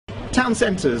Town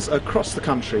centres across the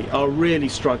country are really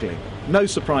struggling. No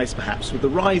surprise perhaps, with the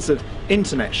rise of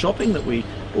internet shopping that we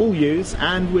all use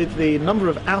and with the number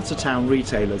of out-of-town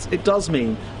retailers, it does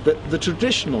mean that the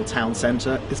traditional town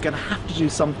centre is going to have to do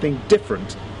something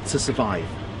different to survive.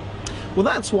 Well,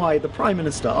 that's why the Prime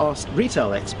Minister asked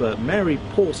retail expert Mary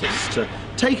Portas to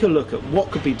take a look at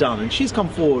what could be done, and she's come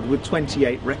forward with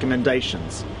 28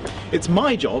 recommendations. It's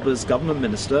my job as Government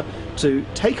Minister to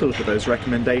take a look at those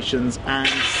recommendations and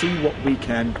see what we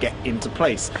can get into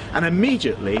place. And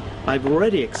immediately, I've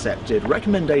already accepted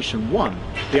recommendation 1,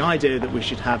 the idea that we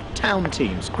should have town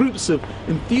teams, groups of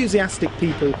enthusiastic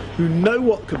people who know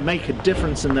what could make a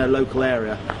difference in their local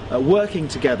area, working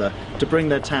together to bring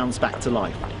their towns back to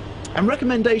life. And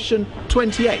recommendation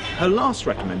 28, her last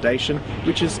recommendation,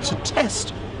 which is to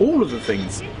test all of the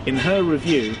things in her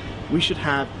review, we should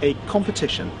have a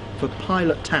competition for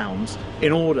pilot towns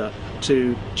in order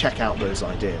to check out those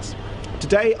ideas.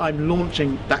 Today I'm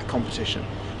launching that competition.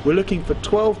 We're looking for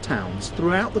 12 towns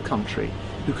throughout the country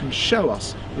who can show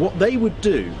us what they would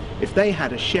do if they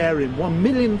had a share in £1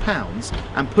 million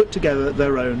and put together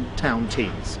their own town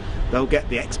teams. They'll get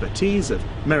the expertise of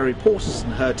Mary Portas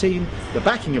and her team, the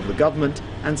backing of the government,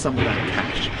 and some of that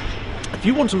cash. If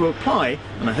you want to apply,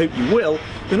 and I hope you will,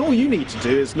 then all you need to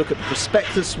do is look at the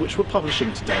prospectus which we're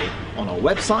publishing today on our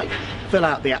website, fill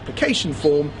out the application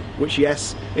form, which,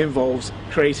 yes, involves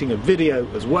creating a video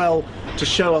as well to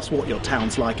show us what your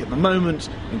town's like at the moment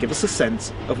and give us a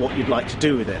sense of what you'd like to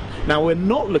do with it. Now, we're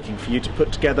not looking for you to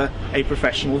put together a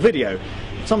professional video,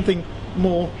 something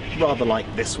more rather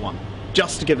like this one,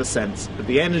 just to give a sense of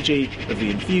the energy, of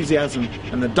the enthusiasm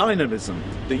and the dynamism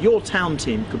that your town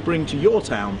team could bring to your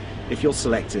town if you're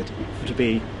selected to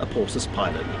be a Portas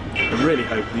Pilot. I really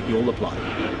hope that you'll apply.